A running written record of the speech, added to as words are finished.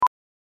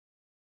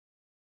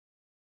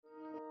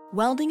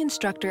Welding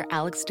instructor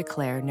Alex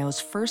DeClaire knows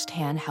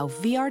firsthand how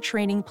VR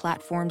training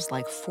platforms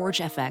like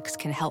ForgeFX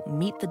can help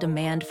meet the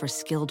demand for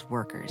skilled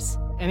workers.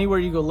 Anywhere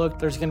you go look,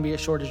 there's going to be a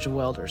shortage of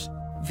welders.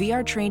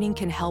 VR training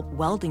can help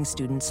welding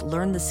students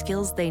learn the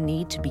skills they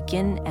need to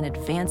begin and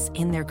advance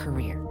in their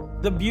career.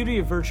 The beauty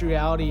of virtual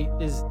reality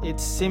is it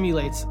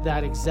simulates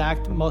that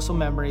exact muscle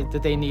memory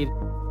that they need.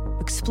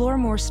 Explore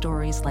more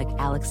stories like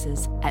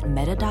Alex's at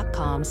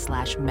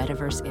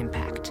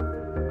meta.com/metaverseimpact.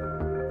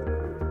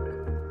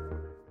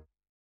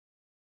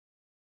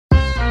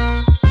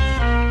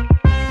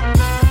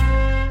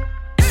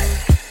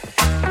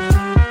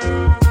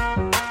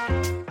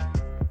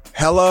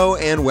 Hello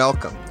and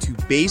welcome to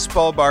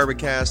Baseball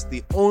Barbacast,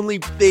 the only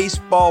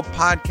baseball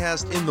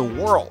podcast in the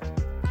world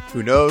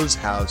who knows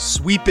how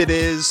sweep it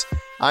is.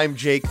 I'm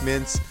Jake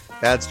Mintz,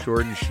 that's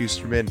Jordan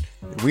Schusterman,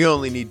 and we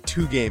only need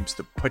 2 games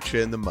to put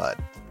you in the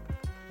mud.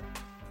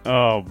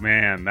 Oh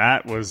man,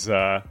 that was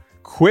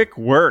quick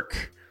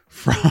work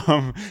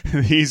from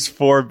these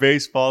 4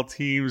 baseball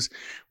teams.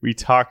 We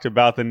talked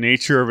about the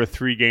nature of a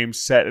 3-game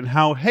set and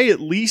how, hey, at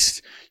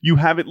least you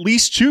have at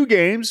least 2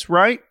 games,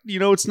 right? You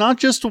know, it's not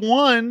just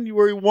 1. You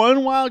were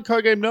 1 wild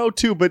card game, no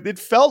 2, but it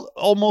felt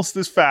almost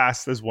as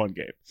fast as 1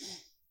 game.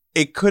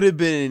 It could have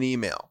been an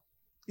email.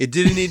 It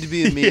didn't need to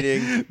be a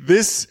meeting.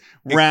 This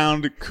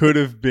round could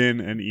have been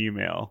an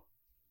email.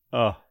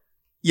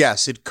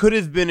 Yes, it could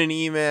have been an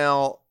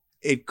email.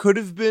 It could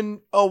have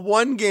been a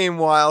 1-game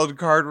wild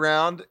card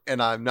round,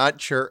 and I'm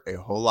not sure a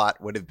whole lot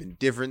would have been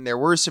different. There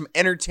were some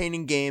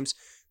entertaining games,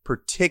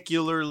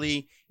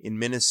 particularly in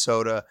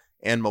Minnesota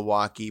and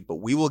Milwaukee,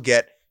 but we will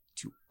get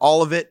to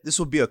all of it. This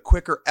will be a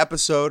quicker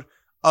episode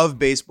of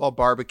Baseball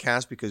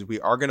Barbacast because we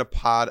are going to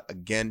pod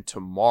again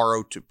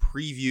tomorrow to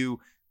preview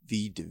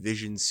the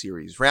Division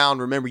Series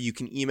round. Remember, you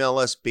can email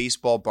us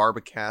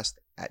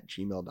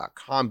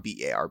baseballbarbacast@gmail.com,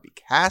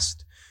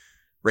 BARBcast.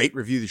 Rate,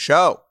 review the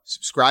show,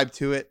 subscribe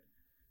to it.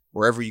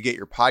 Wherever you get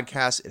your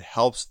podcasts, it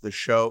helps the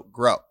show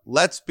grow.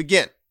 Let's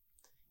begin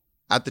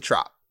at the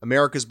Trop,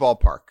 America's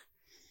Ballpark.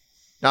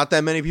 Not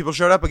that many people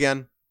showed up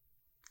again,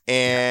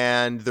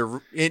 and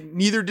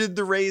neither did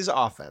the Rays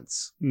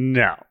offense.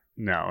 No.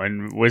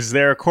 And was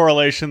there a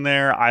correlation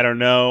there? I don't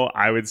know.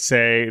 I would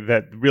say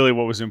that really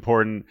what was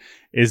important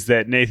is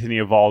that Nathan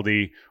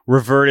Eovaldi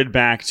reverted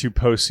back to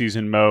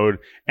postseason mode.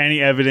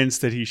 Any evidence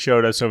that he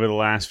showed us over the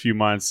last few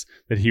months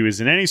that he was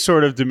in any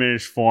sort of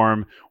diminished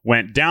form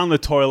went down the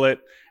toilet,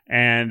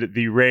 and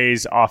the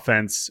Rays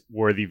offense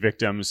were the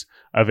victims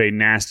of a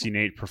nasty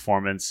Nate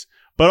performance.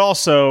 But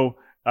also,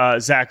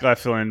 Zach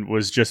Eflin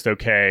was just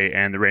okay,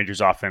 and the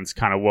Rangers offense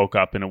kind of woke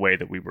up in a way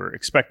that we were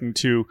expecting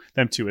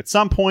them to at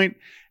some point.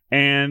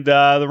 And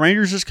the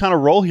Rangers just kind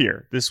of roll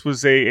here. This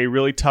was a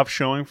really tough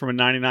showing from a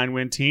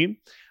 99-win team.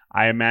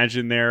 I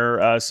imagine there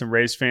are some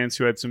Rays fans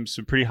who had some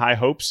pretty high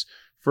hopes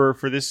for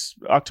this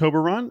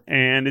October run,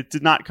 and it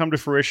did not come to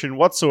fruition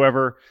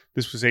whatsoever.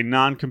 This was a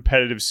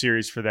non-competitive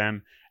series for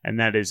them, and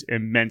that is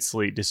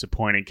immensely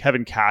disappointing.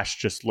 Kevin Cash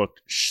just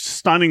looked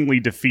stunningly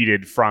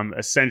defeated from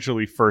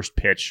essentially first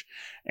pitch.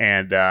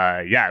 And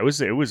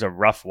it was a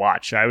rough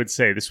watch. I would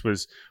say this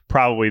was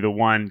probably the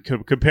one,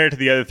 compared to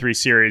the other 3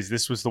 series,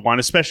 this was the one,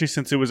 especially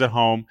since it was at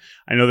home.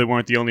 I know they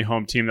weren't the only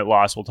home team that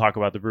lost. We'll talk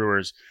about the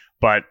Brewers.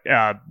 But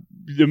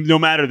no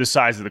matter the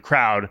size of the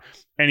crowd,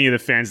 any of the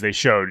fans they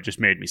showed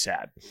just made me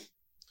sad.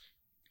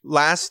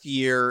 Last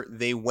year,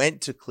 they went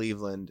to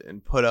Cleveland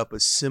and put up a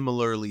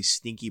similarly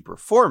stinky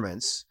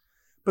performance.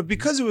 But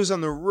because it was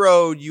on the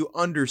road, you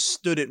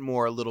understood it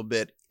more a little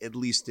bit, at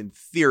least in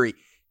theory.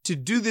 To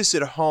do this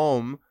at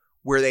home,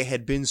 where they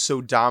had been so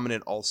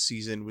dominant all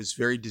season, was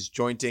very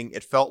disjointing.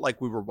 It felt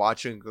like we were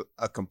watching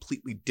a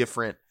completely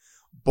different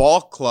ball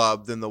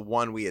club than the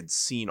one we had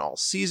seen all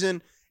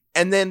season.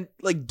 And then,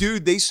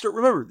 they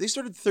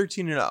started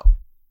 13-0.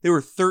 They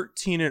were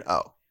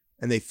 13-0,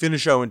 and they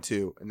finished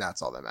 0-2, and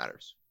that's all that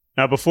matters.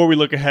 Now, before we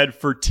look ahead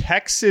for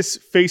Texas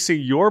facing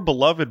your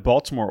beloved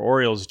Baltimore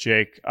Orioles,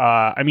 Jake,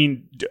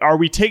 are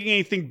we taking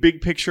anything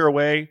big picture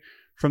away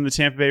from the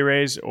Tampa Bay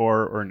Rays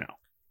or no?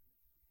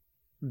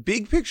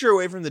 Big picture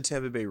away from the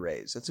Tampa Bay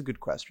Rays. That's a good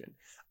question.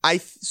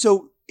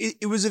 So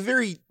it was a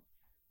very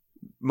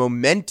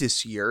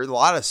momentous year. A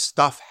lot of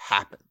stuff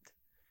happened.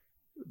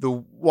 The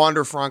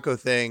Wander Franco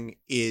thing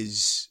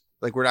is,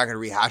 we're not going to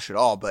rehash it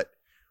all, but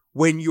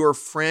when your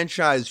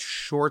franchise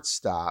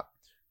shortstop,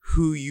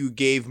 who you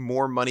gave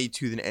more money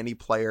to than any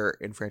player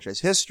in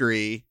franchise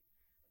history,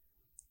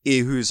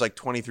 who's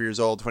 23 years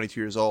old, 22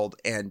 years old,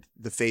 and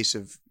the face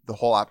of the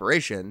whole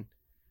operation,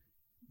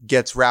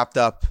 gets wrapped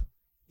up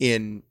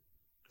in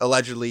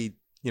allegedly,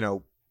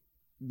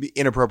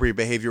 inappropriate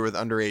behavior with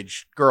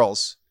underage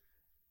girls,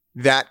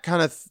 that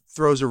kind of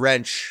throws a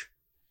wrench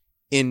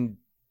into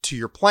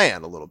your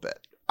plan a little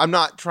bit. I'm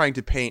not trying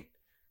to paint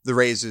the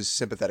Rays as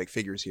sympathetic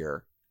figures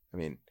here. I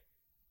mean,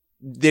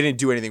 they didn't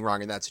do anything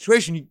wrong in that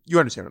situation. You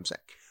understand what I'm saying?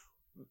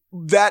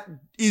 That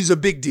is a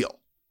big deal.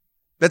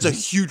 That's a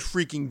huge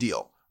freaking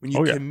deal. When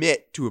you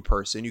commit to a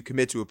person, you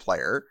commit to a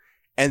player,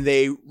 and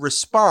they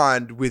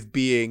respond with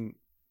being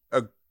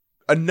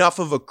enough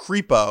of a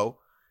creepo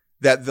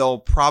that they'll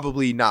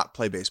probably not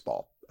play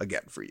baseball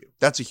again for you.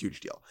 That's a huge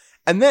deal.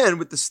 And then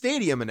with the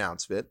stadium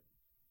announcement,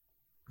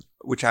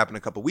 which happened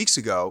a couple weeks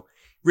ago,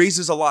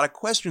 raises a lot of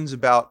questions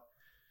about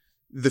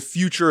the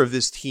future of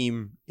this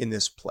team in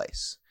this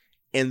place.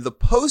 And the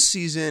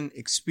postseason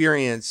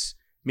experience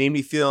made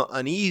me feel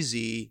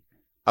uneasy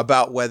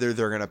about whether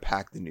they're going to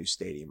pack the new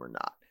stadium or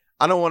not.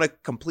 I don't want to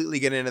completely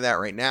get into that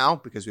right now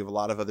because we have a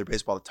lot of other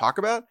baseball to talk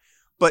about.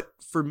 But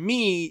for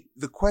me,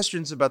 the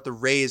questions about the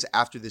Rays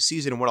after the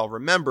season and what I'll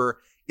remember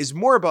is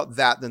more about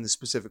that than the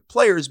specific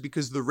players,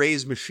 because the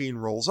Rays machine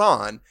rolls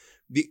on.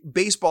 The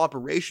baseball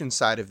operations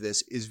side of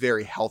this is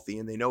very healthy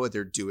and they know what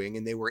they're doing,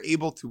 and they were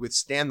able to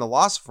withstand the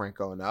loss of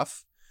Franco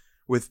enough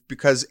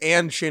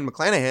and Shane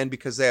McClanahan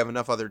because they have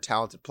enough other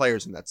talented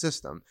players in that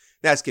system.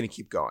 That's going to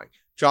keep going.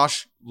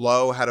 Josh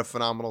Lowe had a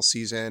phenomenal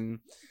season.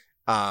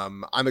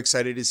 I'm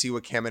excited to see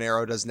what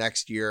Caminero does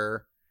next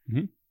year.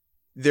 Mm-hmm.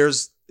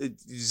 There's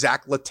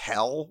Zach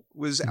Littell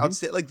was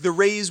outstanding. Like, the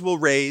Rays will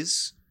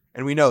raise,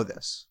 and we know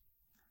this.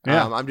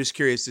 Yeah. I'm just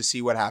curious to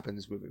see what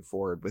happens moving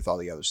forward with all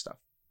the other stuff.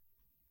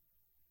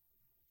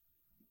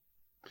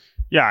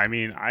 Yeah, I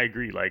mean, I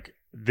agree. Like,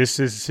 this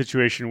is a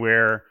situation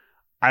where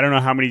I don't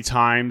know how many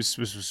times,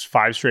 this was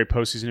 5 straight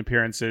postseason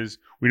appearances.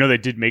 We know they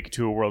did make it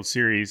to a World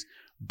Series,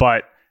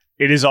 but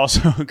it is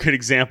also a good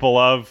example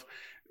of,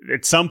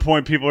 at some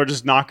point, people are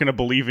just not going to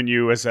believe in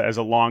you as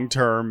a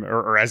long-term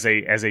or as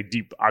a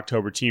deep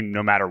October team,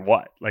 no matter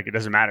what. Like, it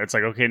doesn't matter. It's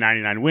like, okay,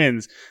 99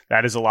 wins.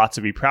 That is a lot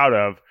to be proud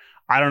of.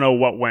 I don't know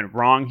what went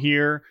wrong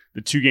here.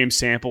 The 2-game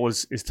sample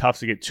is tough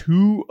to get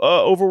too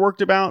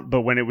overworked about,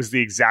 but when it was the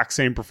exact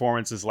same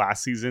performance as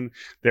last season,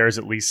 there is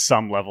at least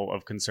some level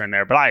of concern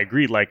there. But I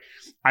agree. Like,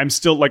 I'm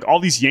still, like, all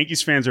these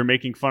Yankees fans are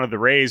making fun of the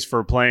Rays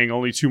for playing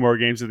only 2 more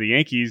games of the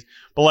Yankees.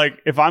 But, like,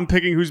 if I'm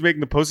picking who's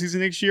making the postseason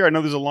next year, I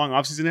know there's a long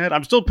offseason ahead.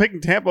 I'm still picking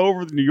Tampa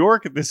over New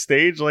York at this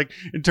stage, like,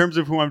 in terms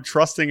of who I'm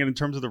trusting and in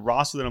terms of the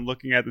roster that I'm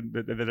looking at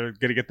that are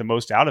going to get the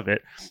most out of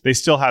it. They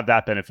still have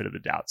that benefit of the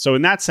doubt. So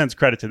in that sense,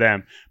 credit to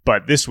them.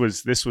 But this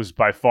was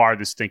by far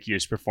the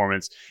stinkiest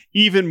performance,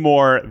 even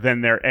more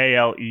than their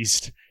AL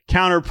East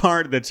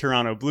counterpart, the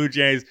Toronto Blue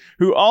Jays,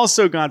 who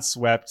also got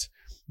swept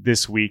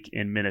this week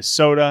in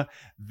Minnesota.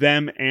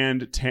 Them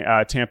and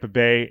Tampa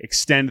Bay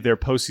extend their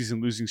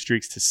postseason losing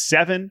streaks to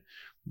 7.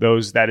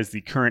 That is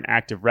the current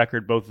active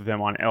record, both of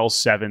them on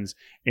L7s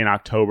in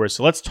October.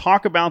 So let's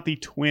talk about the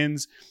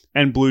Twins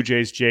and Blue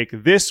Jays, Jake.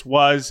 This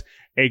was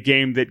a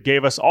game that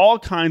gave us all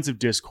kinds of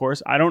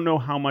discourse. I don't know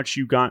how much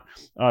you got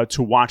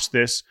to watch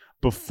this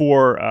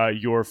before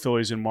your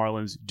Phillies and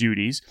Marlins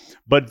duties,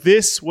 but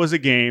this was a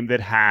game that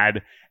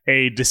had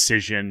a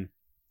decision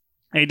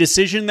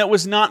that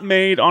was not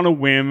made on a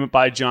whim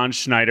by John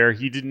Schneider.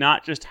 He did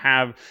not just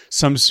have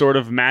some sort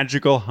of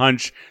magical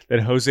hunch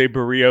that Jose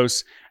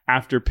Barrios,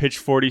 after pitch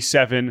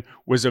 47,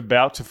 was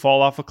about to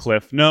fall off a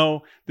cliff.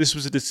 No, this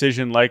was a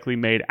decision likely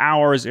made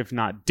hours, if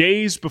not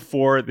days,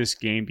 before this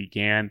game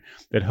began,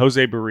 that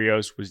Jose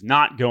Barrios was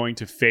not going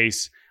to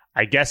face,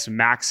 I guess,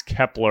 Max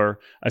Kepler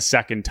a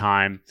second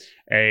time,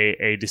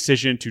 a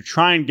decision to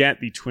try and get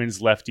the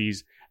Twins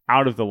lefties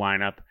out of the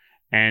lineup.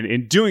 And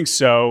in doing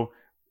so,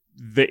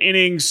 the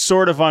innings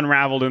sort of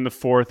unraveled in the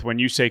 4th when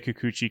Yusei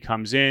Kikuchi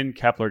comes in,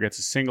 Kepler gets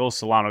a single,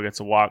 Solano gets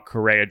a walk,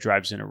 Correa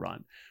drives in a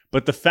run.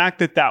 But the fact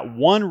that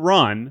one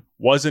run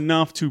was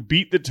enough to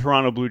beat the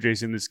Toronto Blue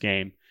Jays in this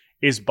game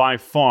is by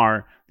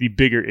far the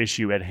bigger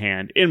issue at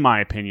hand, in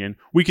my opinion.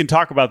 We can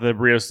talk about the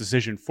Barrios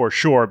decision for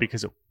sure,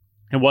 because it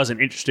was an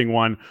interesting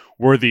one,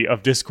 worthy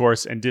of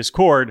discourse and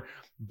discord,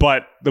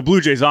 but the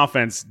Blue Jays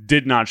offense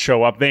did not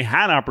show up. They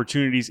had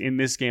opportunities in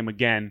this game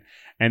again,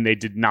 and they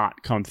did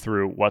not come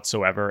through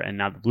whatsoever. And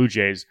now the Blue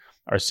Jays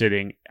are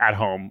sitting at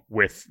home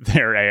with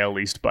their AL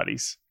East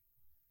buddies.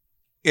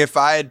 If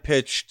I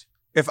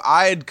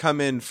had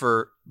come in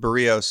for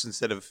Barrios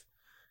instead of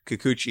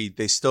Kikuchi,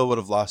 they still would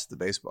have lost the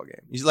baseball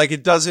game. Like,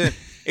 it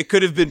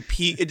could have been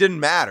it didn't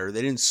matter.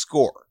 They didn't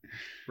score,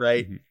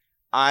 right? Mm-hmm.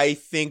 I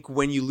think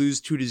when you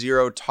lose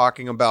 2-0,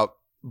 talking about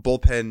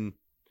bullpen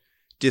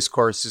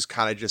discourse is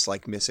kind of just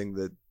like missing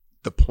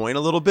the point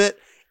a little bit.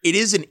 It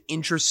is an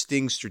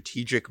interesting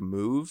strategic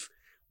move,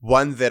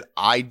 one that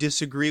I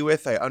disagree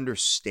with. I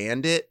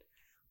understand it,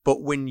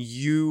 but when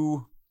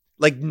you,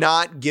 like,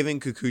 not giving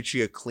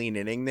Kikuchi a clean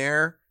inning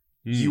there,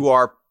 you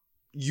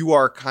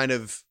are kind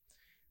of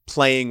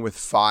playing with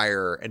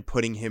fire and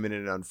putting him in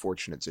an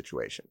unfortunate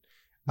situation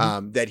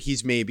that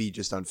he's maybe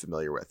just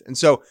unfamiliar with. And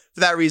so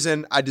for that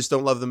reason, I just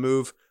don't love the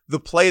move.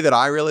 The play that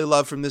I really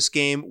love from this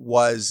game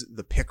was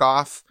the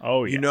pickoff.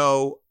 Oh, yeah. You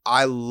know,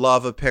 I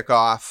love a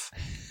pickoff.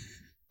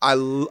 I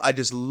love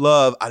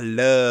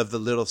the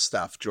little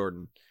stuff,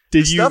 Jordan.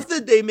 Stuff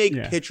that they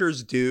make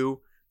pitchers do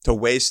to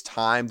waste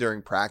time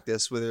during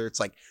practice, whether it's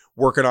like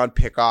working on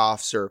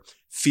pickoffs or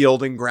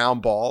fielding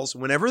ground balls.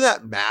 Whenever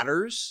that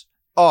matters,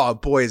 oh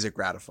boy, is it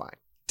gratifying.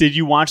 Did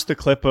you watch the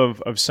clip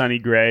of Sonny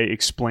Gray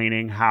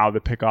explaining how the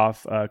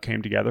pickoff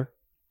came together?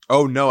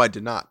 Oh, no, I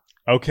did not.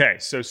 Okay,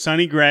 so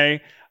Sonny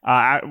Gray, we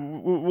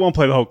won't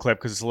play the whole clip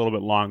because it's a little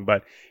bit long,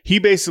 but he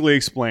basically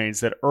explains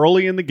that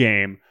early in the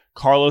game,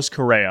 Carlos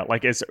Correa,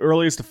 like as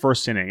early as the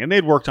first inning, and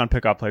they'd worked on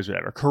pickoff plays,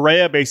 whatever.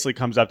 Correa basically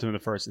comes up to him in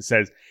the first and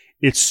says,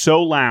 "It's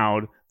so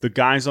loud, the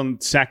guys on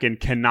second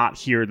cannot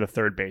hear the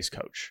third base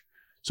coach.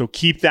 So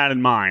keep that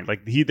in mind.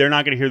 Like they're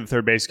not going to hear the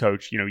third base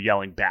coach,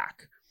 yelling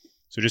back.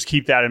 So just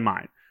keep that in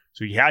mind."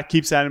 So he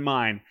keeps that in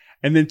mind.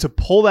 And then to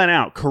pull that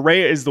out,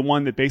 Correa is the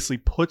one that basically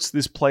puts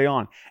this play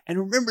on. And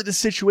remember the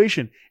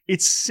situation.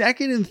 It's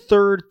second and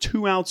third,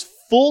 2 outs,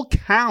 full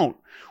count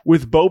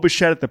with Bo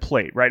Bichette at the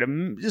plate, right?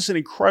 Just an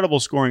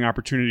incredible scoring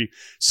opportunity.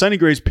 Sonny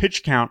Gray's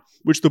pitch count,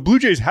 which the Blue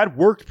Jays had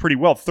worked pretty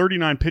well,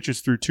 39 pitches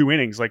through 2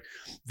 innings. Like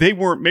they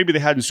weren't, maybe they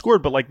hadn't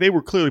scored, but like they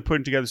were clearly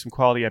putting together some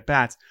quality at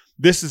bats.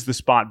 This is the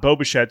spot. Bo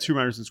Bichette, 2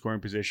 runners in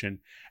scoring position.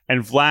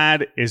 And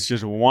Vlad is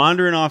just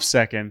wandering off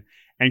second.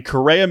 And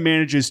Correa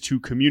manages to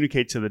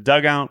communicate to the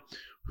dugout,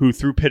 who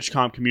through pitch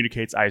comp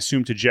communicates, I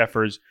assume, to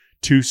Jeffers,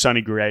 to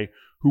Sonny Gray,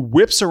 who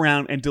whips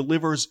around and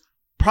delivers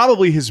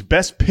probably his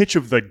best pitch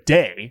of the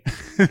day,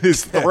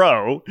 his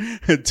throw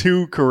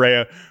to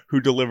Correa,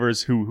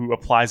 who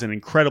applies an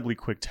incredibly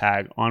quick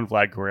tag on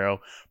Vlad Guerrero.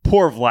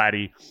 Poor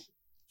Vladdy.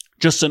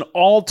 Just an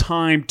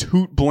all-time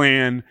Toot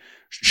Bland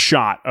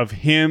shot of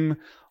him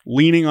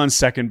leaning on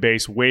second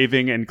base,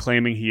 waving and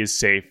claiming he is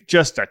safe.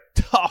 Just a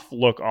tough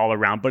look all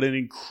around, but an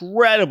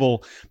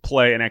incredible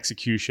play and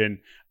execution,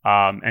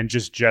 and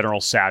just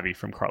general savvy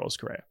from Carlos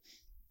Correa.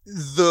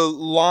 The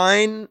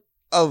line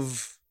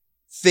of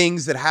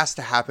things that has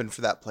to happen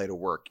for that play to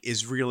work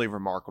is really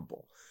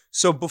remarkable.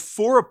 So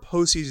before a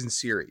postseason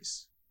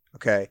series,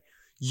 okay,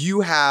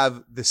 you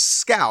have the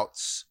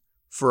scouts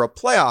for a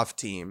playoff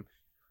team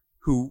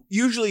who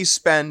usually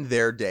spend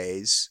their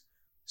days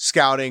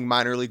scouting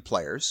minor league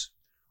players,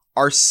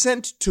 are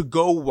sent to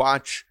go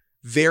watch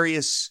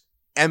various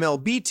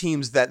MLB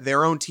teams that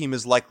their own team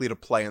is likely to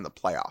play in the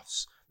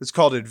playoffs. It's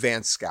called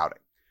advanced scouting,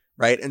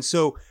 right? And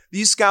so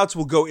these scouts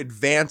will go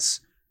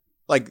advance,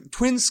 like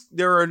twin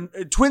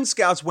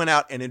scouts went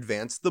out and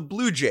advanced the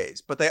Blue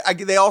Jays, but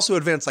they also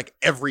advanced like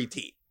every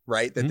team,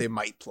 right? That they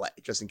might play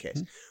just in case.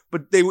 Mm-hmm.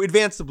 But they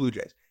advanced the Blue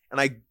Jays.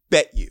 And I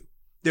bet you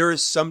there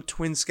is some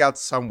twin scout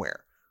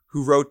somewhere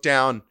who wrote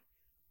down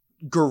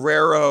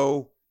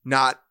Guerrero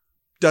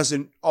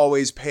doesn't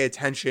always pay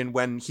attention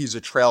when he's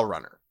a trail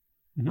runner,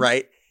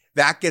 right?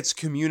 That gets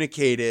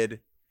communicated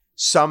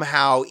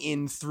somehow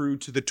in through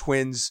to the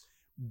Twins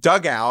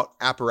dugout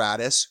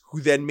apparatus,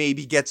 who then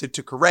maybe gets it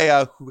to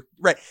Correa,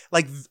 right?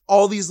 Like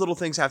all these little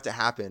things have to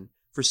happen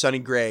for Sonny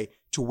Gray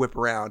to whip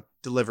around,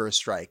 deliver a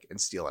strike, and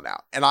steal it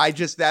out. And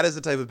that is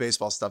the type of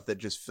baseball stuff that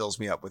just fills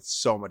me up with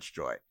so much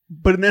joy.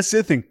 But that's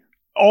the thing.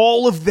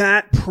 All of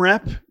that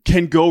prep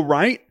can go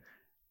right,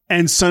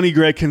 and Sonny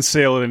Gray can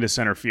sail it into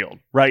center field,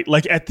 right?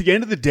 Like at the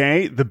end of the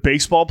day, the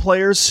baseball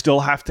players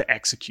still have to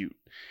execute.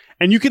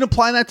 And you can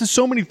apply that to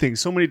so many things,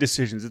 so many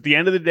decisions. At the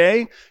end of the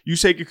day,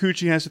 Yusei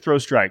Kikuchi has to throw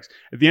strikes.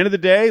 At the end of the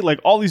day, like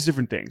all these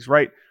different things,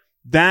 right?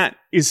 That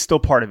is still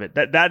part of it.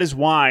 That is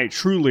why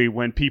truly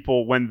when the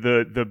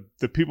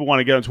people want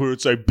to get on Twitter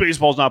and say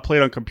baseball's not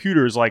played on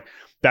computers, like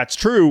that's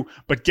true.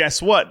 But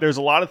guess what? There's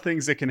a lot of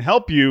things that can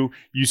help you.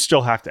 You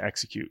still have to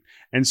execute.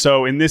 And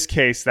so in this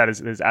case, that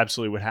is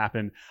absolutely what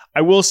happened.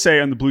 I will say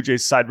on the Blue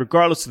Jays side,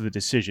 regardless of the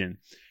decision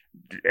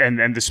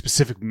and the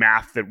specific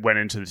math that went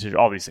into the decision,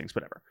 all these things,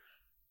 whatever,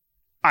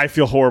 I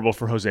feel horrible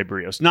for Jose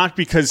Barrios. Not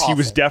because he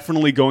was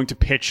definitely going to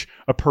pitch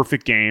a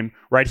perfect game,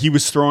 right? He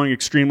was throwing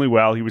extremely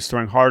well. He was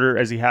throwing harder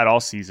as he had all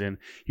season.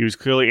 He was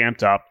clearly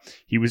amped up.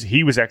 He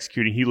was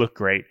executing. He looked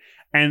great.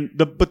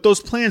 But those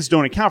plans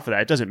don't account for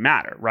that. It doesn't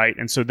matter, right?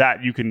 And so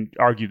that you can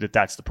argue that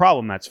that's the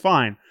problem. That's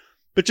fine.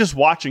 But just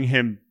watching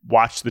him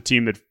watch the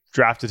team that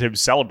drafted him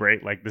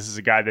celebrate, like this is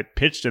a guy that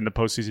pitched in the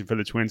postseason for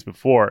the Twins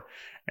before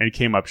and he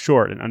came up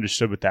short and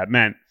understood what that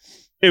meant.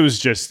 It was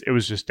just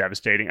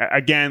devastating.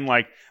 Again,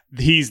 like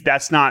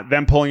that's not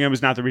them pulling him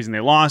is not the reason they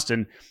lost.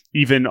 And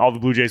even all the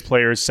Blue Jays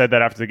players said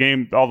that after the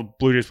game. All the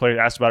Blue Jays players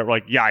asked about it, were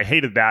like, yeah, I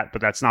hated that,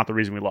 but that's not the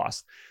reason we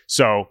lost.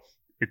 So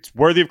it's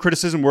worthy of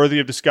criticism, worthy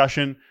of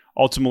discussion.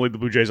 Ultimately, the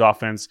Blue Jays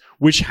offense,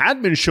 which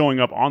had been showing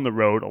up on the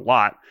road a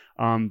lot,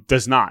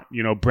 does not.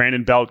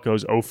 Brandon Belt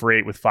goes 0 for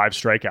 8 with 5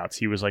 strikeouts.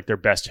 He was like their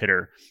best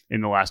hitter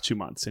in the last 2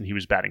 months, and he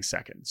was batting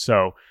second.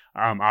 So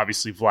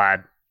obviously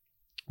Vlad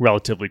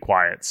relatively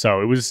quiet.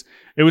 So it was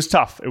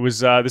tough. It was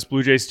this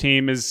Blue Jays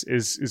team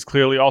is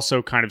clearly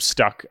also kind of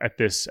stuck at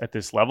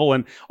this level,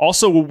 and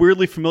also a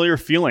weirdly familiar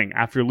feeling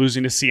after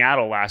losing to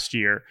Seattle last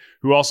year,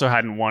 who also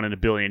hadn't won in a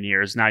billion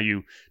years. Now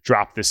you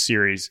drop this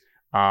series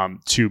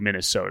to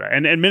Minnesota,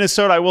 and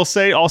Minnesota, I will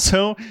say,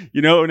 also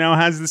now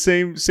has the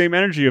same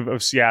energy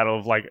of Seattle,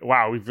 of like,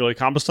 wow, we've really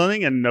accomplished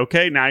something, and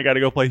okay, now you got to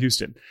go play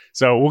Houston.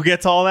 So we'll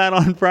get to all that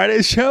on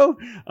Friday's show.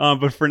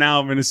 But for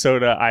now,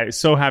 Minnesota, I'm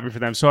so happy for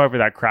them, so happy for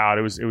that crowd.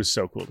 It was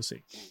so cool to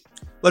see.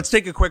 Let's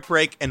take a quick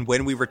break, and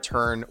when we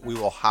return, we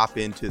will hop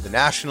into the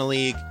National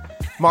League,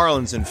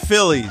 Marlins and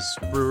Phillies,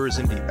 Brewers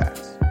and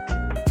D-backs.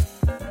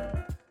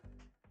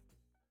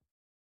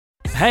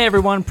 Hey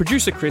everyone,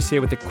 producer Chris here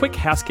with a quick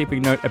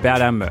housekeeping note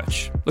about our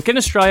merch. Look, in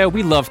Australia,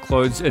 we love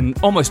clothes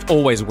and almost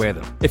always wear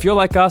them. If you're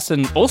like us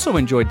and also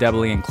enjoy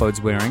dabbling in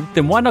clothes wearing,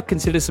 then why not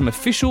consider some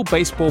official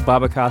Baseball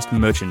Barbercast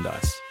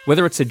merchandise?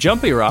 Whether it's a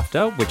jumper you're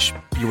after, which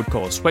you would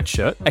call a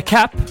sweatshirt, a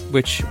cap,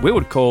 which we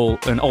would call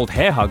an old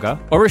hair hugger,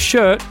 or a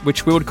shirt,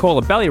 which we would call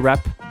a belly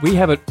wrap, we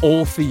have it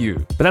all for you.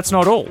 But that's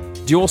not all.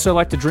 Do you also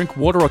like to drink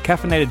water or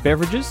caffeinated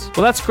beverages?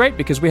 Well, that's great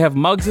because we have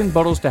mugs and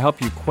bottles to help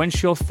you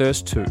quench your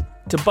thirst too.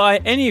 To buy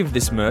any of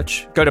this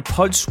merch, go to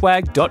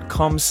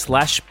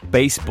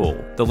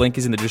podswag.com/baseball. The link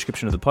is in the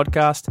description of the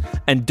podcast.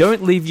 And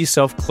don't leave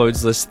yourself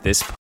clothesless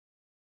this.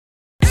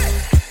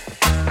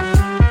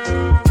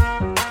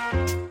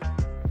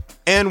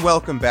 And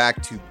welcome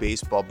back to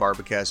Baseball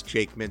Barbacast.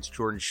 Jake Mintz,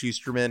 Jordan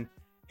Schusterman.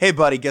 Hey,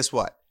 buddy, guess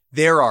what?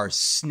 There are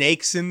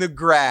snakes in the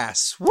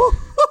grass.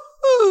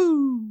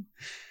 Woo-hoo-hoo!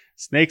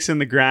 Snakes in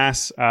the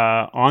grass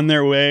on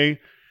their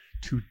way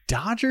to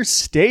Dodger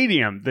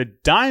Stadium. The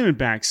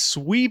Diamondbacks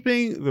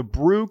sweeping the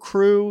Brew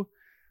Crew.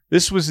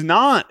 This was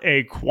not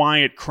a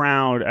quiet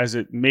crowd as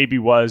it maybe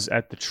was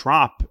at the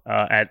Trop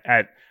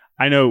at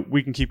I know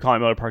we can keep calling it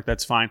Miller Park.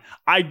 That's fine.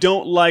 I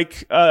don't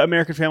like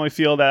American Family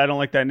Field. I don't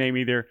like that name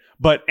either.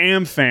 But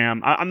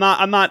AmFam,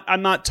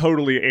 I'm not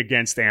totally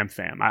against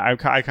AmFam. I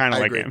kind of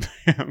like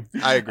AmFam.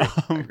 I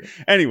agree.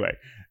 Anyway,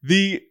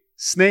 the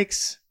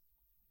Snakes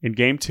in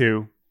Game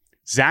 2.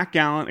 Zach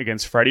Gallen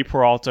against Freddie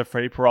Peralta.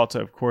 Freddie Peralta,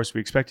 of course, we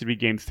expect to be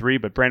Game 3,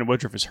 but Brandon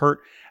Woodruff is hurt.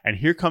 And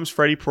here comes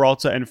Freddie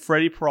Peralta, and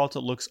Freddie Peralta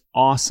looks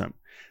awesome.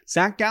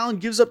 Zach Gallen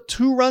gives up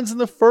 2 runs in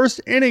the first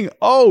inning.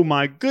 Oh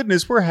my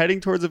goodness, we're heading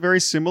towards a very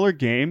similar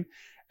game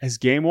as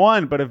Game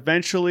 1. But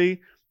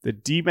eventually, the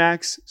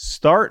D-backs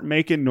start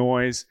making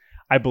noise.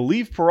 I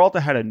believe Peralta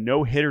had a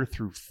no-hitter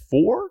through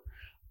 4.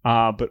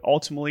 But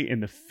ultimately,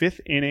 in the 5th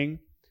inning,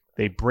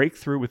 they break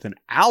through with an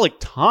Alek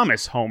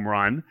Thomas home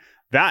run.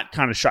 That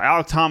kind of shot.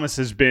 Alek Thomas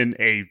has been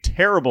a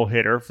terrible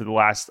hitter for the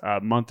last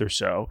month or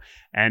so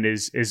and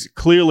is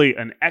clearly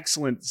an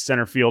excellent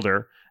center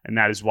fielder. And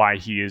that is why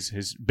he has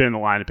been in the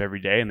lineup every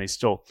day. And they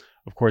still,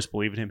 of course,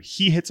 believe in him.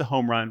 He hits a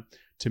home run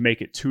to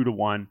make it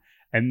 2-1.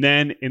 And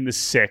then in the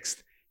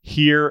 6th,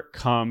 here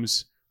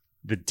comes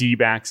the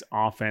D-backs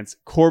offense.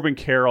 Corbin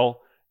Carroll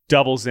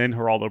doubles in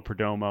Geraldo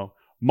Perdomo.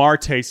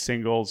 Marte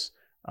singles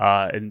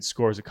and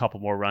scores a couple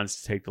more runs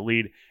to take the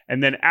lead.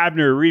 And then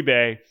Abner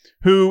Uribe,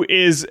 who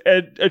is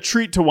a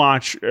treat to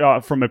watch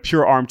from a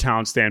pure arm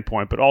talent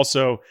standpoint, but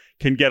also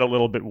can get a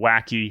little bit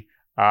wacky.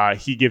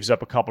 He gives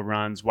up a couple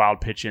runs,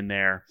 wild pitch in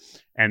there.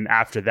 And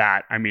after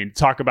that, I mean,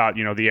 talk about,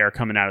 the air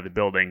coming out of the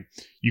building.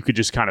 You could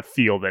just kind of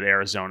feel that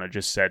Arizona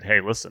just said,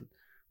 hey, listen,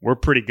 we're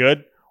pretty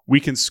good. We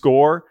can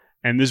score.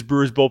 And this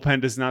Brewers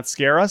bullpen does not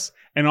scare us.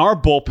 And our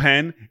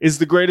bullpen is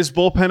the greatest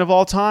bullpen of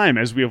all time,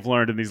 as we have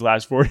learned in these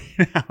last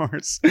 48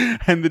 hours.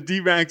 And the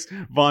D-backs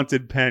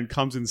vaunted pen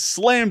comes and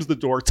slams the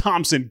door.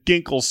 Thompson,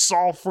 Ginkel,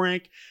 Saul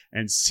Frank,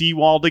 and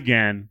Sewald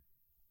again.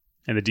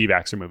 And the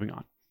D-backs are moving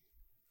on.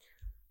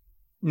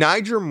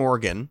 Nyjer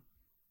Morgan,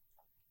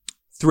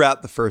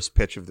 throughout the first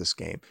pitch of this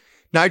game.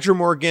 Nyjer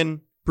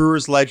Morgan,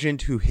 Brewers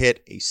legend who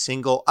hit a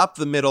single up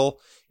the middle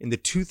in the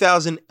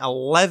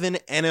 2011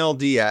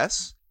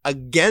 NLDS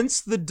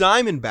against the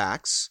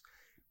Diamondbacks,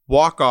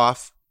 walk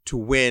off to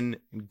win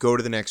and go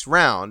to the next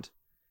round.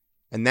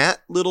 And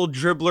that little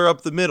dribbler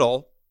up the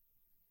middle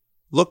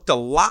looked a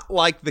lot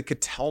like the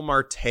Ketel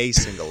Marte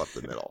single up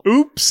the middle.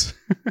 Oops.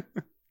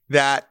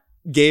 That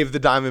gave the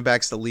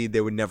Diamondbacks the lead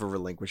they would never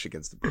relinquish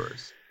against the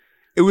Brewers.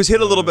 It was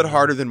hit a little bit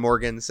harder than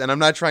Morgan's, and I'm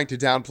not trying to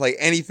downplay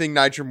anything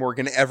Nyjer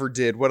Morgan ever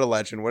did. What a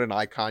legend. What an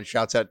icon.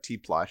 Shouts out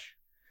T-Plush.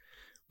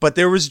 But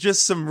there was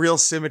just some real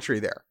symmetry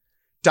there.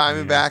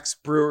 Diamondbacks,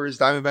 Brewers,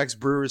 Diamondbacks,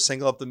 Brewers,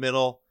 single up the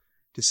middle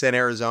to send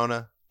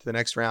Arizona to the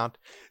next round.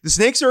 The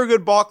Snakes are a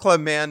good ball club,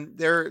 man.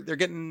 They're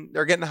getting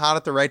hot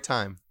at the right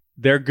time.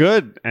 They're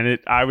good, and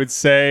I would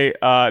say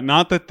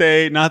not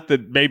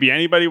that maybe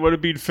anybody would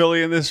have beat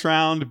Philly in this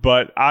round,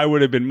 but I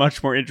would have been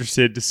much more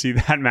interested to see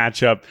that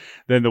matchup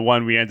than the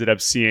one we ended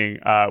up seeing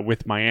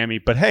with Miami.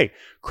 But hey,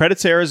 credit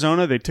to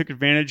Arizona; they took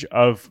advantage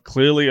of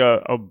clearly a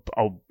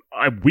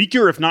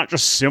weaker, if not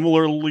just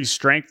similarly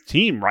strength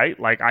team, right?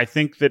 Like I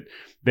think that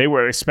they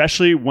were,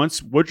 especially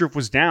once Woodruff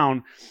was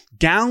down.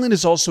 Gallen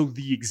is also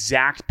the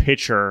exact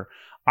pitcher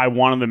I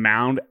want on the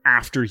mound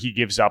after he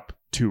gives up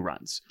 2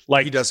 runs.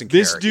 Like, he doesn't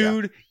this care,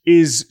 dude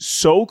is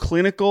so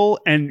clinical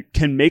and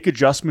can make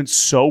adjustments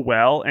so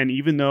well. And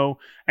even though,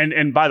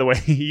 and by the way,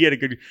 he had a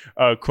good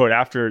quote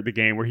after the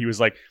game where he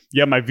was like,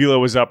 yeah, my velo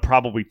was up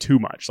probably too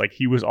much. Like,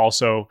 he was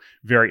also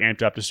very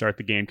amped up to start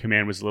the game.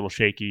 Command was a little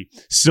shaky.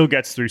 Still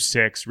gets through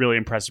 6. Really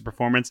impressive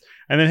performance.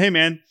 And then, hey,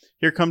 man,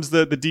 here comes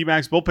the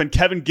D-backs bullpen.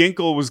 Kevin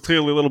Ginkel was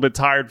clearly a little bit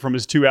tired from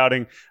his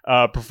 2-outing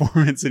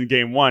performance in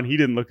Game 1. He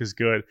didn't look as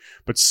good.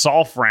 But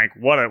Saul Frank,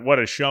 what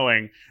a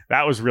showing.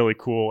 That was really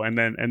cool. And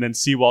then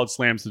Sewald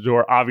slams the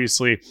door.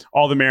 Obviously,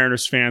 all the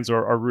Mariners fans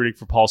are rooting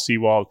for Paul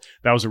Sewald.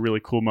 That was a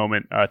really cool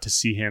moment to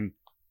see him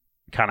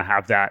kind of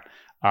have that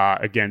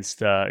against,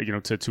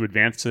 to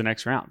advance to the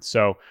next round.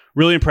 So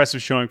really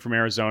impressive showing from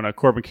Arizona.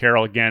 Corbin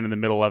Carroll again in the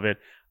middle of it.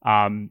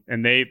 And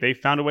they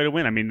found a way to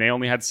win. I mean, they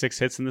only had 6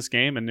 hits in this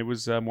game, and it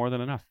was more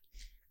than enough.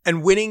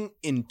 And winning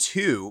in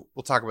 2,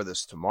 we'll talk about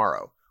this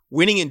tomorrow.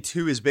 Winning in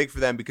 2 is big for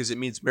them because it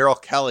means Merrill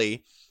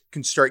Kelly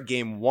can start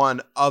game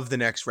 1 of the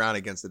next round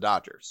against the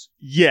Dodgers.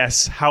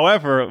 Yes.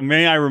 However,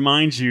 may I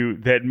remind you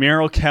that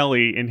Merrill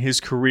Kelly in his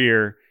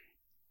career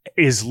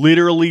is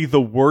literally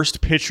the worst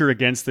pitcher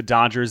against the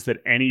Dodgers that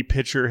any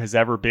pitcher has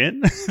ever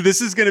been.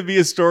 This is going to be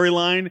a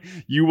storyline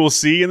you will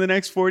see in the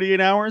next 48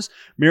 hours.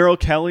 Merrill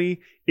Kelly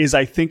is,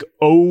 I think,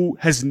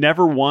 has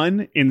never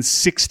won in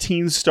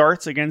 16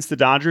 starts against the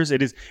Dodgers.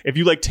 It is, if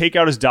you take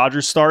out his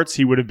Dodgers starts,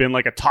 he would have been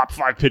a top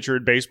 5 pitcher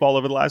in baseball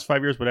over the last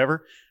 5 years,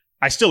 whatever.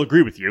 I still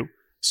agree with you.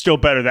 Still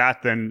better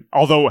that than,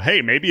 although,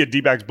 hey, maybe a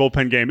D-backs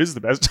bullpen game is the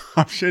best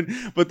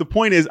option. But the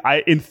point is,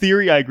 in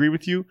theory, I agree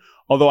with you.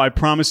 Although I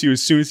promise you,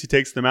 as soon as he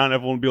takes them out,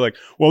 everyone will be like,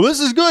 well, this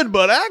is good,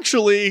 but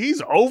actually, he's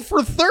 0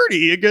 for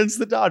 30 against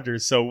the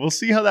Dodgers. So we'll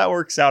see how that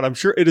works out. I'm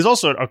sure it is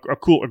also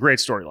a great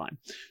storyline.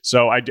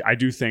 So I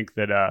do think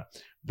that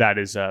that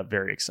is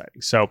very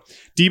exciting. So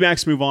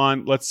D-backs move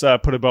on. Let's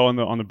put a bow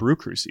on the Brew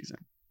Crew season.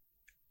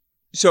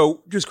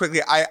 So just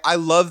quickly, I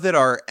love that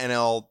our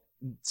NLDS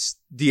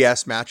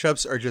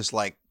matchups are just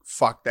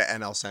fuck the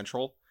NL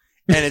Central.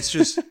 And it's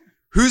just,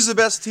 who's the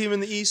best team in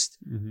the East?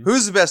 Mm-hmm.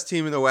 Who's the best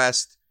team in the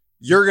West?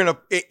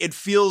 It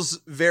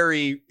feels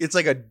it's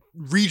like a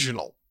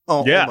regional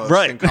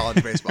almost in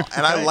college baseball.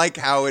 And I like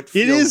how it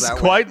feels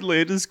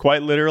It is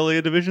quite literally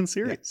a division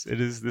series.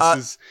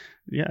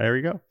 Yeah. There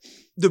you go.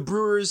 The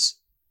Brewers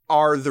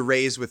are the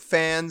Rays with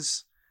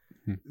fans.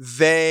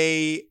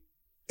 It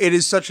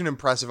is such an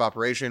impressive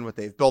operation, what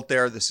they've built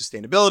there. The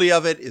sustainability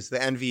of it is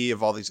the envy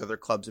of all these other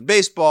clubs in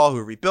baseball who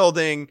are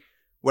rebuilding,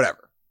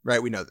 whatever,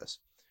 right? We know this.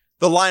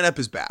 The lineup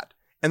is bad,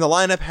 and the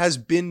lineup has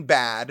been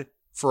bad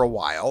for a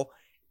while.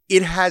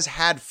 It has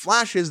had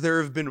flashes.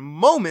 There have been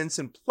moments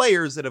and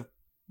players that have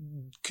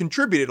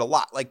contributed a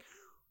lot.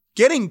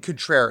 Getting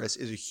Contreras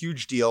is a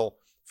huge deal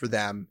for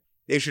them.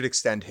 They should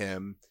extend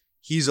him.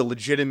 He's a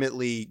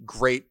legitimately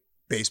great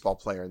baseball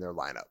player in their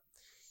lineup.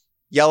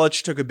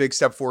 Yelich took a big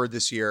step forward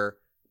this year,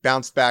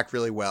 bounced back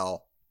really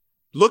well,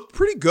 looked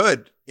pretty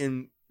good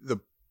in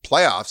the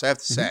playoffs, I have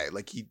to say.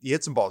 He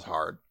hit some balls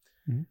hard.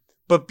 Mm-hmm.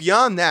 But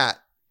beyond that,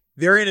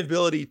 their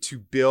inability to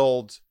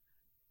build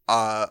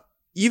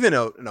even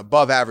an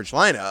above average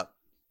lineup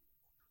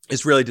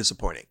is really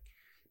disappointing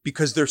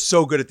because they're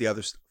so good at the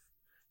other stuff.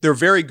 They're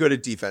very good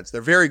at defense. They're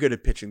very good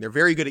at pitching. They're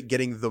very good at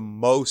getting the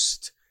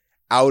most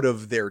out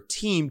of their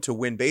team to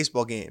win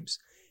baseball games.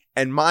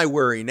 And my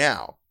worry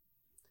now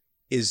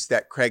is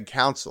that Craig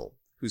Counsell,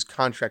 whose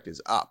contract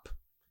is up,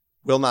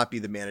 will not be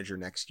the manager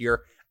next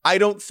year. I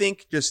don't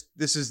think, this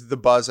is the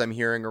buzz I'm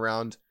hearing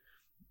around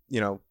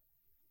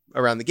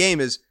the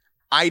game, is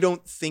I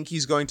don't think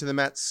he's going to the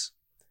Mets.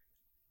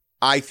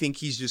 I think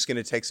he's just going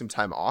to take some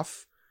time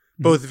off.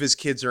 Mm-hmm. Both of his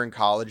kids are in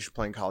college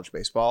playing college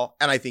baseball,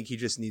 and I think he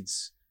just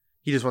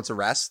wants a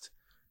rest.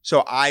 So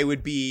I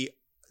would be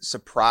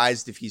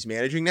surprised if he's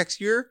managing next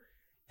year.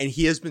 And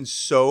he has been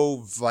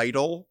so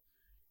vital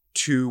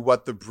to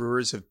what the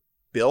Brewers have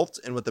built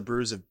and what the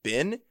Brewers have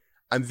been.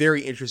 I'm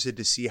very interested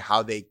to see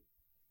how they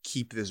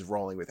keep this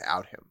rolling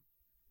without him.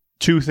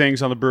 2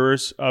 things on the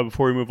Brewers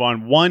before we move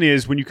on. One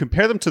is when you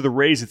compare them to the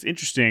Rays, it's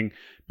interesting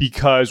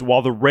because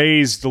while the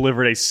Rays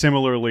delivered a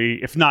similarly,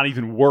 if not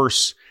even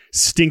worse,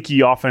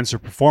 stinky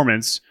offensive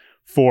performance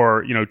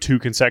for 2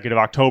 consecutive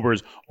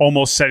Octobers,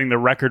 almost setting the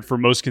record for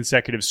most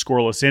consecutive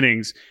scoreless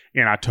innings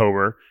in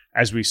October,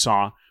 as we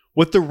saw.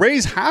 What the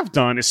Rays have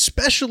done,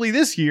 especially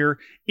this year,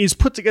 is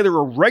put together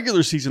a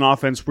regular season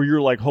offense where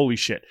you're like, holy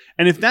shit.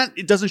 And if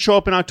it doesn't show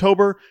up in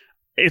October,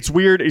 it's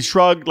weird, it's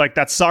shrugged,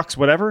 that sucks,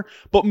 whatever.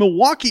 But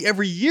Milwaukee,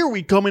 every year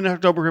we come in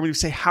October and we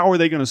say, how are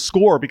they going to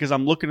score? Because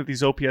I'm looking at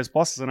these OPS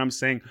pluses and I'm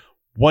saying,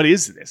 what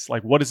is this?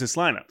 What is this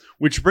lineup?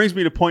 Which brings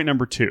me to point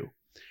number 2.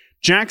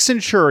 Jackson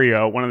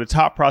Chourio, one of the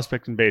top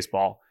prospects in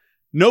baseball,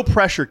 no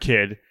pressure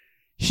kid.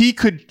 He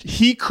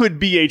could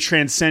be a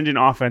transcendent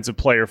offensive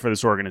player for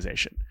this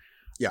organization.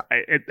 Yeah.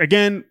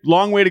 Again,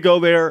 long way to go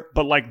there,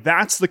 but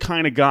that's the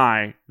kind of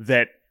guy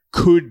that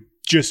could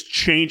just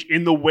change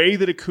in the way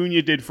that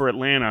Acuna did for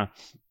Atlanta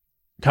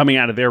coming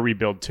out of their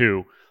rebuild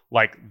too.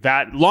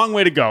 That long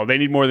way to go. They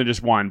need more than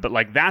just one, but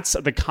that's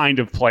the kind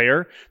of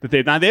player that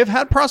they've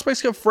had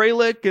prospects like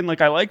Frelick and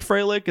I like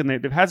Frelick and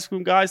they've had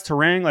some guys,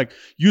 Terang,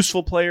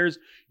 useful players.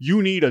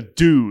 You need a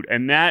dude,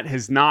 and that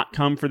has not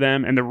come for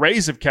them. And the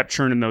Rays have kept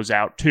churning those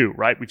out too,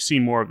 right? We've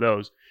seen more of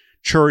those.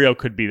 Chourio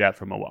could be that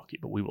for Milwaukee,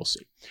 but we will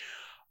see.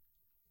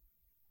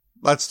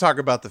 Let's talk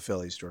about the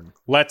Phillies, Jordan.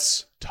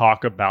 Let's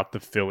talk about the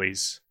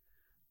Phillies.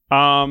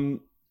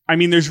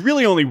 There's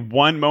really only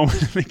one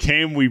moment in the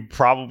game we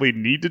probably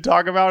need to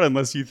talk about,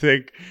 unless you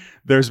think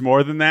there's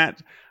more than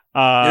that.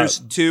 There's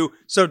 2.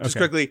 So just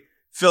quickly,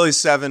 Phillies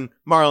 7,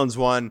 Marlins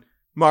 1.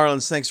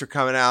 Marlins, thanks for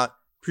coming out.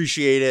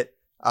 Appreciate it.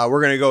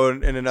 We're going to go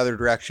in another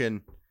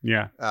direction.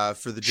 Yeah.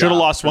 For the job. Should have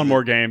lost one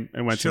more game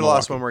and went to Milwaukee. Should have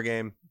lost one more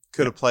game.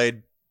 Could have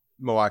played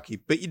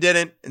Milwaukee, but you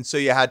didn't. And so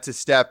you had to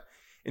step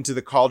into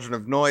the cauldron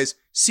of noise.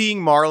 Seeing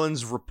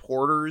Marlins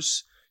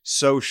reporters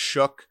so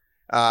shook,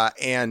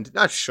 and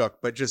not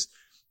shook, but just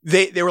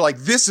they were like,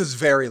 this is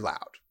very loud.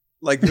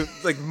 Like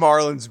like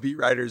Marlins beat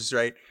writers,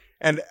 right?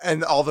 And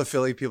all the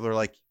Philly people are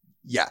like,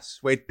 yes,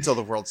 wait till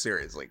the World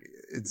Series. Like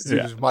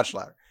it was much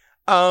louder.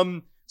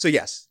 So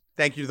yes,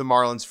 thank you to the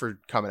Marlins for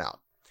coming out.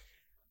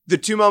 The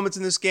two moments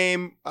in this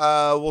game,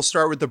 we'll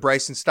start with the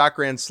Bryson Stott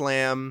grand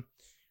slam.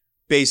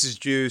 Bases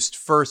juiced,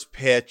 first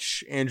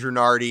pitch, Andrew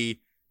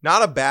Nardi.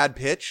 Not a bad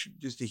pitch,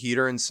 just a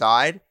heater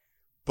inside.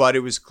 But it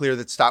was clear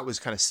that Stott was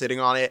kind of sitting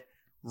on it,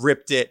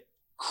 ripped it,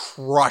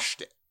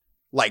 crushed it.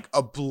 Like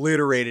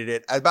obliterated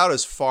it about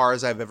as far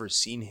as I've ever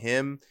seen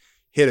him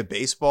hit a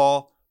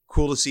baseball.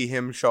 Cool to see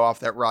him show off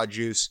that raw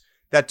juice.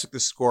 That took the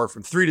score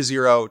from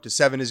 3-0 to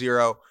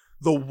 7-0.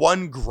 The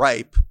one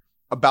gripe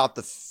about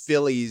the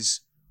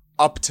Phillies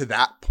up to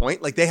that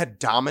point, like they had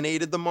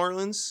dominated the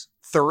Marlins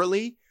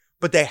thoroughly,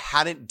 but they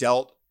hadn't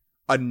dealt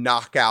a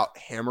knockout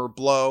hammer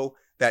blow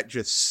that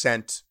just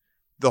sent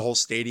the whole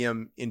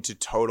stadium into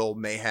total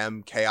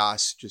mayhem,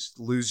 chaos, just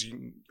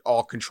losing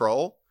all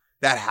control.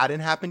 That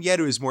hadn't happened yet.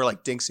 It was more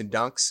like dinks and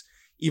dunks.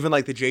 Even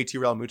like the JT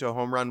Realmuto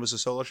home run was a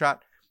solo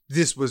shot.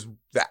 This was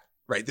that,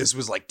 right? This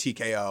was like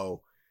TKO.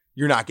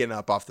 You're not getting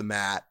up off the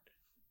mat.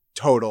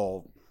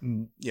 Total,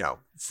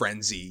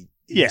 frenzy.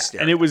 Yeah,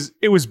 hysteria. and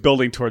it was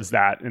building towards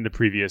that in the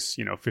previous,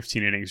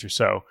 15 innings or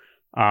so.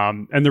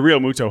 And the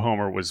Realmuto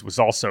homer was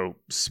also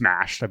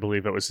smashed. I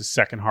believe it was his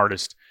second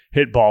hardest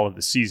hit ball of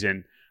the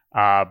season.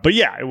 But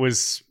yeah, it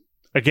was,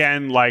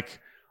 again, like,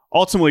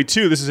 ultimately,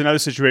 too, this is another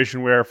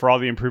situation where for all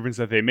the improvements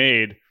that they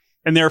made,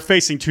 and they're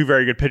facing two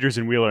very good pitchers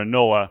in Wheeler and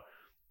Nola,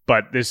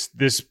 but this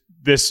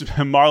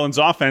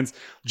Marlins offense,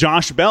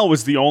 Josh Bell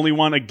was the only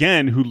one,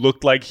 again, who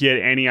looked like he had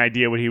any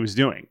idea what he was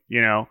doing.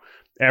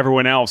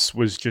 Everyone else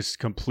was just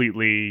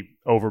completely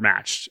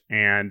overmatched,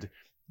 and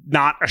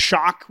not a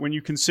shock when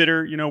you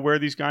consider, where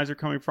these guys are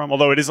coming from.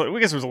 Although I guess it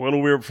was a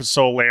little weird for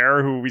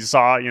Soler, who we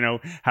saw,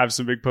 have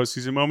some big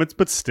postseason moments,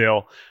 but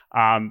still,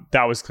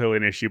 that was clearly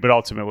an issue. But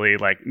ultimately,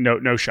 like,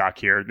 no shock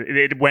here.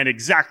 It went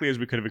exactly as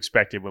we could have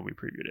expected when we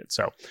previewed it.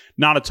 So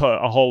not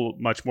a whole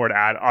much more to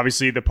add.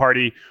 Obviously, the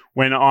party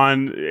went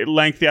on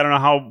lengthy. I don't know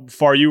how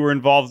far you were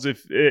involved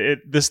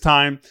this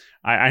time.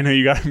 I know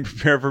you got to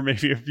prepare for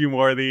maybe a few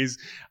more of these,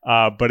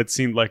 but it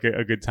seemed like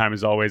a good time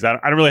as always. I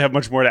don't really have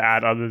much more to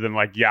add other than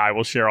I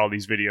will share all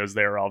these videos.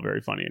 They are all very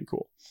funny and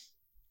cool.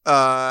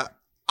 I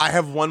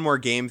have one more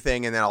game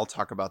thing, and then I'll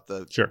talk about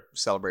the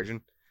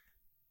celebration.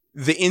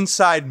 The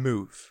inside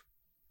move,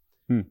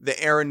 the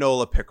Aaron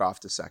Nola pickoff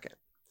to second.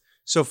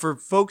 So for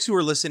folks who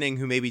are listening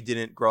who maybe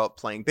didn't grow up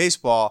playing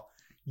baseball,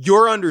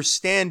 your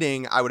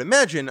understanding, I would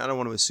imagine, I don't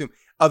want to assume,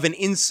 of an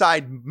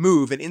inside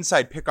move, an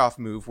inside pickoff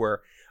move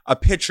where a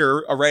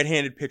pitcher, a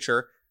right-handed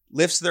pitcher,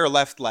 lifts their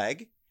left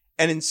leg,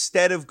 and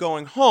instead of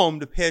going home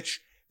to pitch,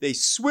 they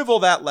swivel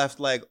that left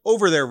leg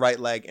over their right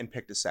leg and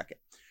pick to second.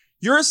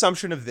 Your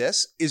assumption of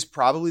this is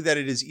probably that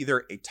it is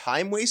either a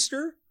time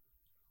waster,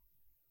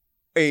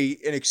 an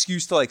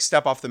excuse to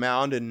step off the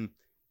mound and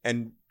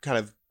kind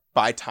of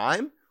buy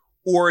time,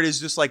 or it is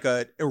just like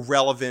a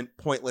irrelevant,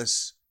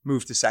 pointless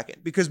move to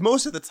second. Because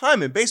most of the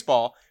time in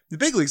baseball, the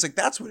big leagues,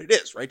 that's what it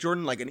is, right,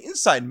 Jordan? Like an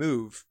inside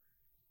move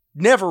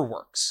never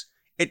works.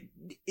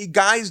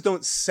 Guys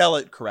don't sell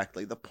it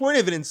correctly. The point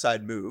of an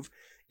inside move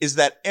is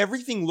that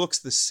everything looks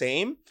the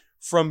same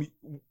from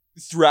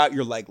throughout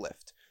your leg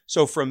lift.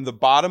 So from the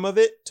bottom of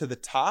it to the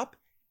top,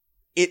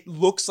 it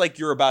looks like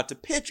you're about to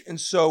pitch. And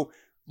so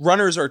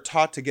runners are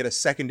taught to get a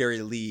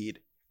secondary lead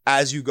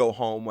as you go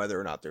home, whether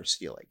or not they're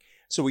stealing.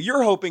 So what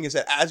you're hoping is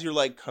that as your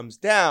leg comes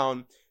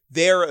down,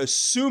 they're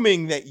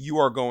assuming that you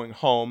are going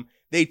home.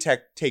 They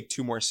take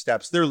two more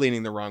steps. They're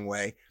leaning the wrong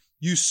way.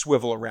 You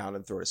swivel around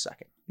and throw to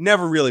second.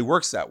 Never really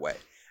works that way.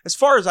 As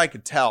far as I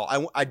could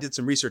tell, I did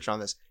some research on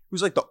this. It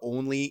was the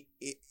only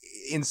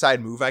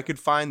inside move I could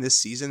find this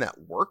season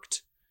that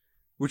worked,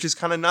 which is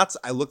kind of nuts.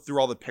 I looked through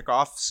all the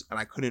pickoffs and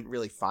I couldn't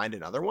really find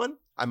another one.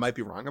 I might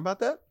be wrong about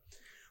that.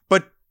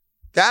 But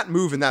that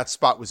move in that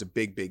spot was a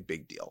big, big,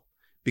 big deal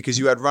because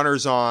you had a runner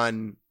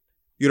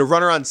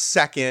on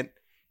second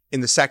in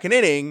the second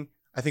inning,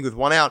 I think with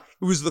one out.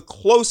 It was the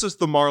closest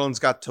the Marlins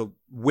got to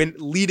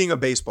leading a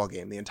baseball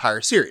game the entire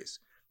series.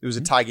 It was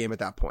a tie game at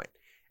that point.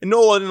 And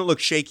Nola didn't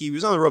look shaky. He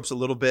was on the ropes a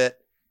little bit.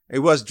 It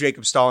was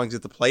Jacob Stallings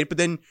at the plate. But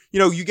then,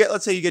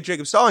 let's say you get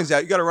Jacob Stallings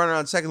out, you got to run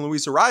around second,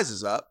 Luis Arraez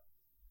is up.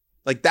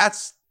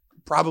 That's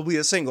probably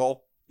a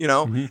single,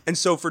 Mm-hmm. And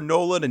so for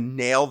Nola to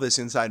nail this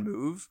inside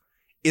move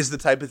is the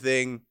type of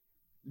thing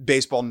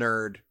baseball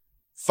nerd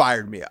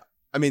fired me up.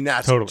 I mean,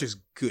 that's totally just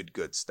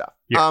good stuff.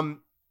 Yeah.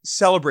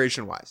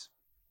 Celebration-wise,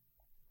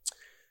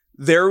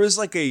 there was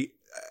I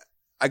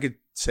could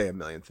say a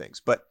million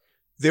things, but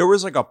there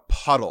was a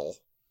puddle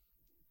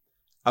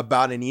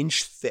about an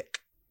inch thick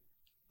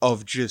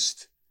of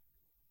just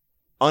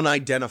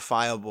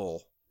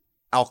unidentifiable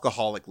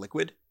alcoholic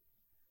liquid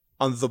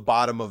on the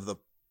bottom of the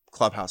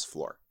clubhouse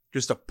floor.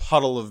 Just a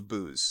puddle of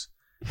booze.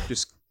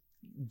 Just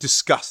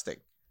disgusting.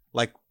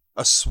 Like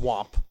a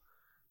swamp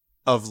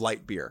of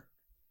light beer.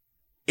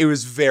 It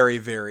was very,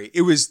 very,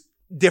 it was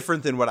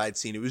different than what I'd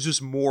seen. It was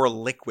just more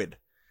liquid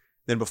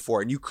than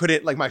before. And you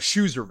couldn't, like, my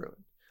shoes are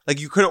ruined. Like,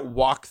 you couldn't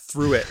walk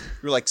through it.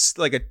 You're like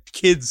a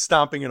kid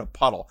stomping in a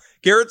puddle.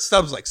 Garrett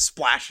Stubbs like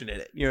splashing in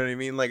it. You know what I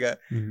mean? Like a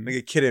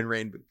kid in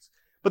rain boots.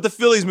 But the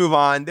Phillies move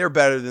on. They're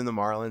better than the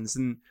Marlins.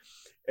 And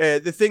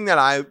the thing that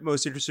I'm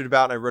most interested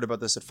about, and I wrote about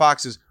this at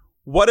Fox, is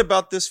what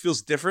about this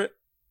feels different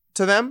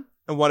to them?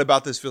 And what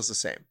about this feels the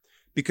same?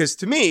 Because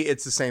to me,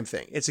 it's the same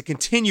thing. It's a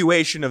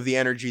continuation of the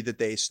energy that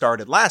they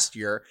started last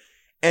year.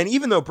 And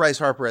even though Bryce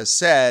Harper has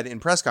said in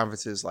press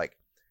conferences, like,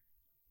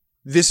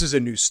 this is a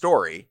new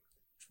story,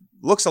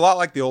 looks a lot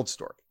like the old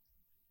story.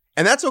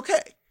 And that's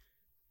okay.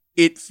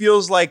 It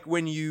feels like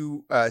when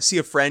you see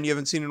a friend you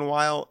haven't seen in a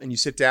while and you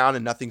sit down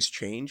and nothing's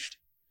changed.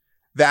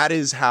 That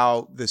is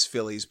how this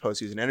Phillies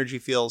postseason energy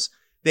feels.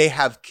 They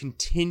have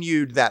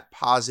continued that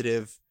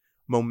positive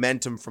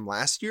momentum from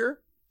last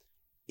year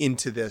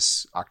into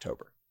this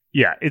October.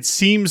 Yeah, it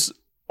seems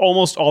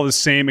almost all the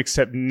same,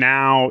 except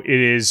now it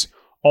is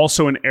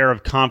also an air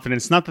of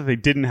confidence. Not that they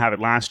didn't have it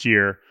last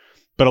year,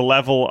 but a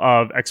level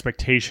of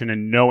expectation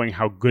and knowing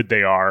how good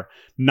they are.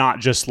 Not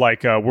just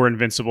like we're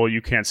invincible,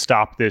 you can't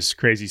stop this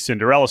crazy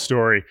Cinderella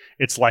story.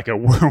 It's like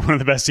we're one of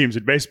the best teams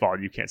in baseball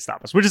and you can't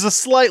stop us, which is a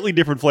slightly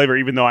different flavor,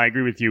 even though I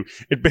agree with you.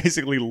 It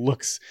basically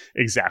looks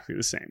exactly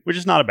the same, which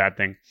is not a bad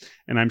thing.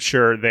 And I'm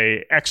sure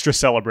they extra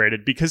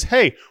celebrated because,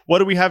 hey, what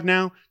do we have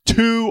now?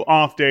 2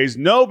 off days.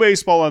 No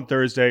baseball on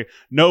Thursday,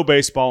 no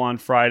baseball on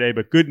Friday.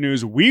 But good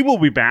news, we will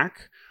be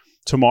back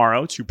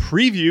tomorrow to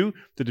preview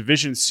the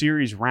division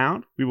series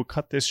round. We will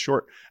cut this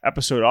short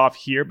episode off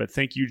here, but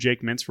thank you,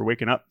 Jake Mintz, for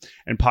waking up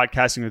and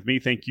podcasting with me.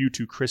 Thank you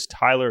to Chris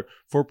Tyler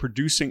for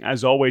producing.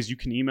 As always, you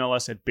can email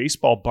us at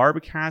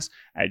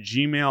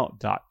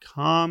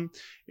baseballbarbacast@gmail.com.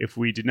 If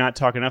we did not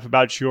talk enough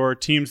about your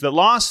teams that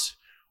lost,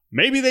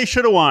 maybe they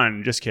should have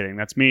won. Just kidding.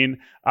 That's mean.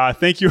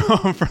 Thank you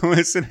all for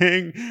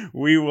listening.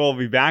 We will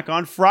be back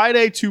on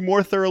Friday to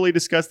more thoroughly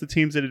discuss the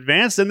teams that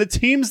advanced and the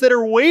teams that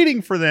are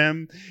waiting for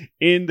them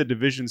in the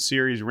division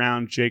series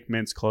round. Jake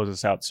Mintz, close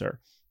us out, sir.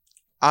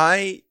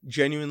 I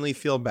genuinely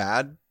feel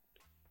bad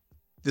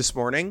this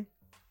morning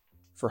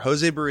for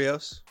Jose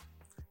Barrios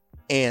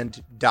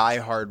and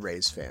diehard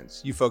Rays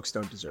fans. You folks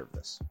don't deserve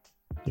this.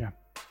 Yeah.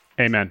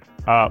 Amen.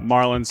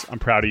 Marlins, I'm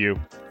proud of you.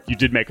 You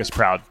did make us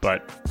proud,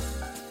 but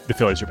the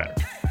Phillies are better.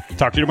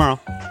 Talk to you tomorrow.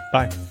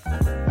 Bye.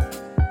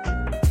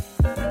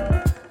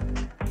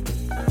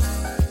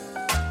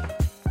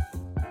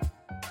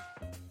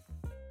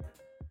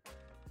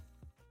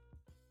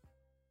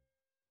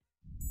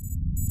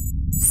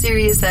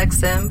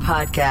 SiriusXM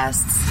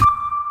Podcasts.